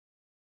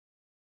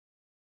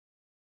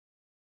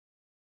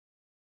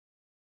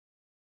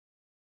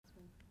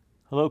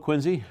Hello,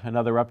 Quincy.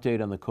 Another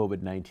update on the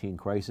COVID-19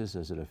 crisis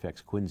as it affects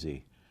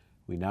Quincy.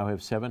 We now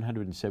have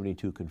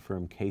 772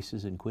 confirmed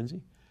cases in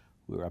Quincy.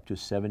 We're up to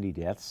 70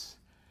 deaths.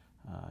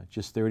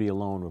 Just 30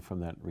 alone were from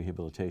that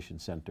rehabilitation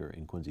center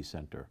in Quincy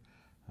Center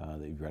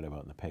that you've read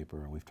about in the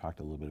paper and we've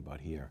talked a little bit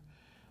about here.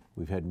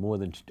 We've had more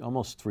than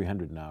almost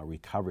 300 now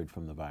recovered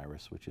from the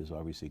virus, which is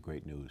obviously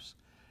great news.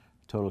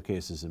 Total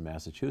cases in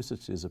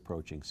Massachusetts is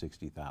approaching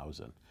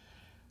 60,000.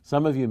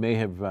 Some of you may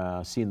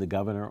have seen the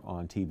governor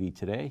on TV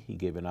today. He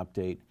gave an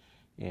update,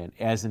 and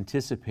as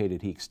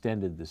anticipated, he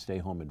extended the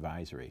stay-home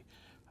advisory.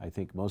 I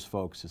think most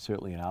folks,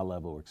 certainly at our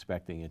level, were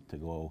expecting it to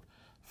go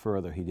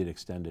further. He did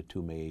extend it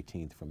to May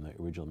 18th from the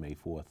original May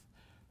 4th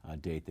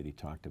date that he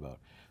talked about.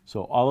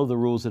 So all of the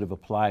rules that have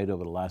applied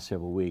over the last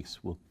several weeks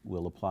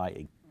will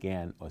apply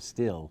again or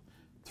still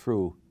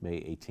through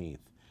May 18th,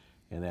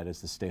 and that is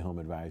the stay-home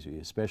advisory,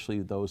 especially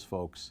those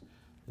folks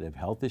that have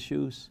health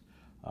issues,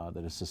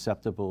 that are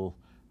susceptible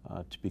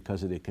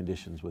because of their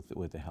conditions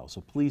with the health.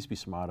 So please be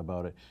smart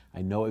about it.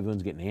 I know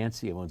everyone's getting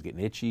antsy, everyone's getting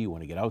itchy, you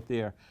want to get out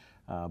there,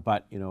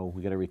 but you know,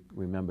 we got to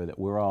remember that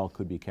we're all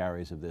could be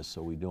carriers of this,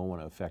 so we don't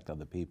want to affect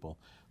other people.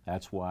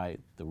 That's why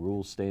the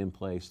rules stay in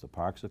place. The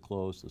parks are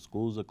closed, the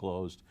schools are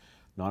closed,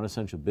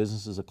 non-essential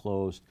businesses are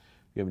closed.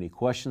 If you have any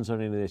questions on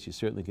any of this, you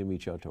certainly can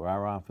reach out to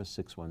our office,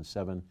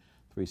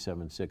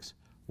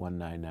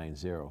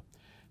 617-376-1990.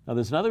 Now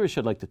there's another issue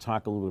I'd like to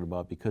talk a little bit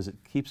about because it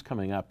keeps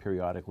coming up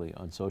periodically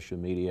on social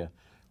media,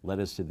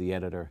 letters to the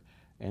editor,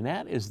 and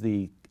that is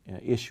the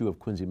issue of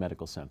Quincy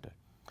Medical Center.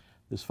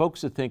 There's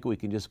folks that think we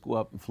can just go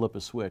up and flip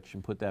a switch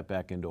and put that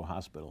back into a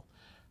hospital.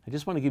 I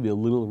just want to give you a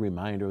little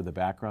reminder of the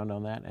background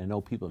on that. I know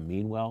people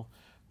mean well,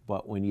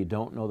 but when you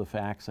don't know the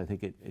facts, I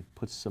think it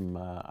puts some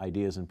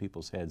ideas in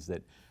people's heads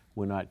that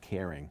we're not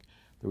caring.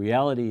 The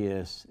reality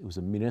is it was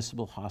a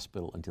municipal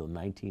hospital until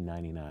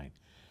 1999,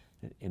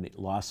 and it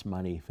lost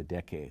money for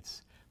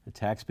decades. The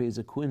taxpayers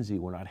of Quincy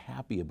were not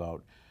happy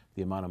about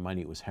the amount of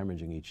money it was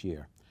hemorrhaging each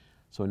year.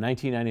 So in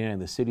 1999,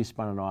 the city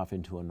spun it off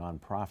into a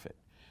nonprofit.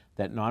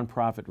 That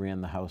nonprofit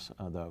ran the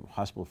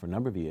hospital for a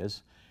number of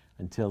years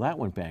until that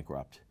went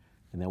bankrupt.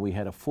 And then we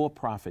had a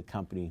for-profit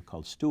company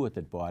called Stewart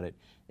that bought it.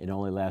 It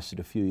only lasted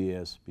a few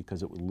years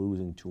because it was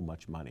losing too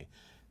much money.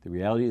 The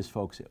reality is,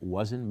 folks, it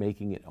wasn't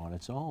making it on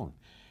its own.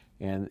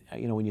 And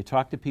you know, when you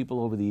talk to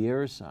people over the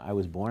years, I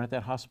was born at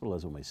that hospital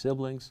as were my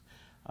siblings.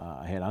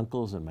 I had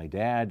uncles and my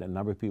dad. A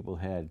number of people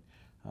had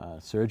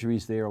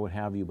surgeries there or what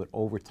have you, but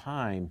over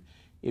time,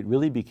 it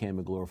really became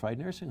a glorified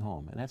nursing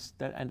home. And that's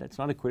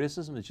not a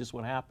criticism, it's just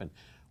what happened.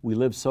 We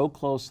lived so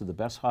close to the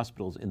best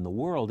hospitals in the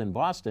world in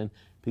Boston,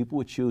 people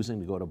were choosing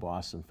to go to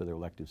Boston for their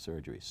elective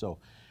surgery. So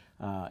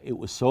it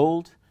was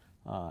sold,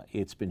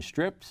 it's been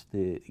stripped,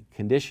 the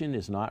condition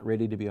is not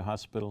ready to be a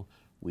hospital.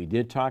 We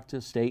did talk to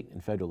state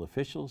and federal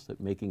officials that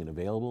making it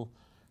available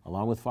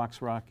along with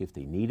Fox Rock if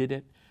they needed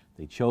it.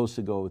 They chose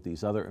to go with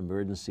these other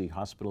emergency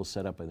hospitals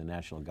set up by the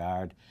National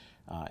Guard,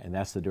 and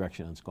that's the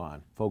direction it's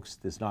gone. Folks,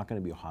 there's not going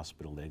to be a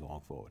hospital there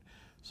going forward.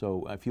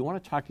 So if you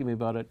want to talk to me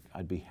about it,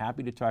 I'd be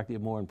happy to talk to you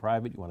more in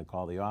private. You want to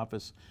call the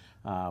office.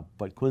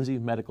 But Quincy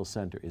Medical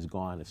Center is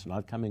gone. It's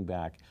not coming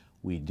back.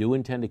 We do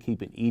intend to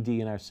keep an ED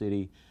in our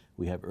city.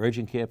 We have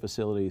urgent care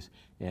facilities,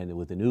 and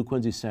with the new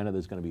Quincy Center,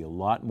 there's going to be a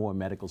lot more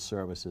medical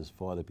services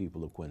for the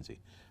people of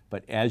Quincy.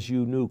 But as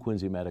you knew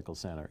Quincy Medical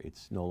Center,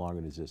 it's no longer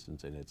in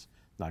existence and it's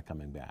not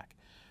coming back.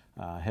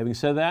 Having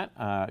said that,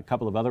 a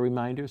couple of other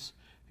reminders.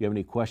 If you have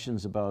any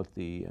questions about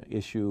the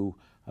issue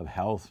of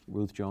health,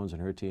 Ruth Jones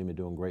and her team are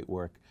doing great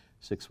work.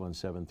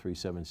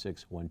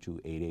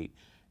 617-376-1288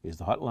 is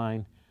the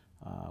hotline.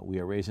 We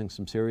are raising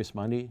some serious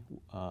money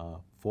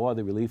for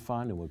the relief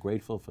fund, and we're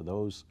grateful for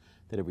those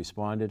that have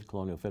responded.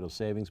 Colonial Federal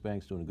Savings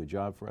Bank's doing a good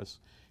job for us.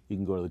 You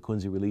can go to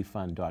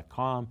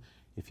thequincyReliefFund.com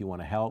if you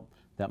want to help.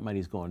 That money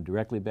is going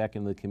directly back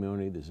into the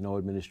community. There's no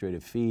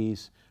administrative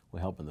fees.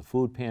 We're helping the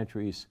food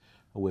pantries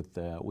with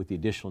the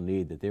additional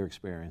need that they're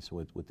experiencing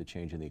with the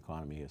change in the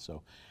economy here.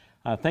 So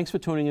thanks for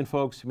tuning in,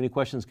 folks. If you have any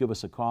questions, give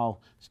us a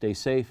call. Stay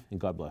safe, and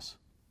God bless.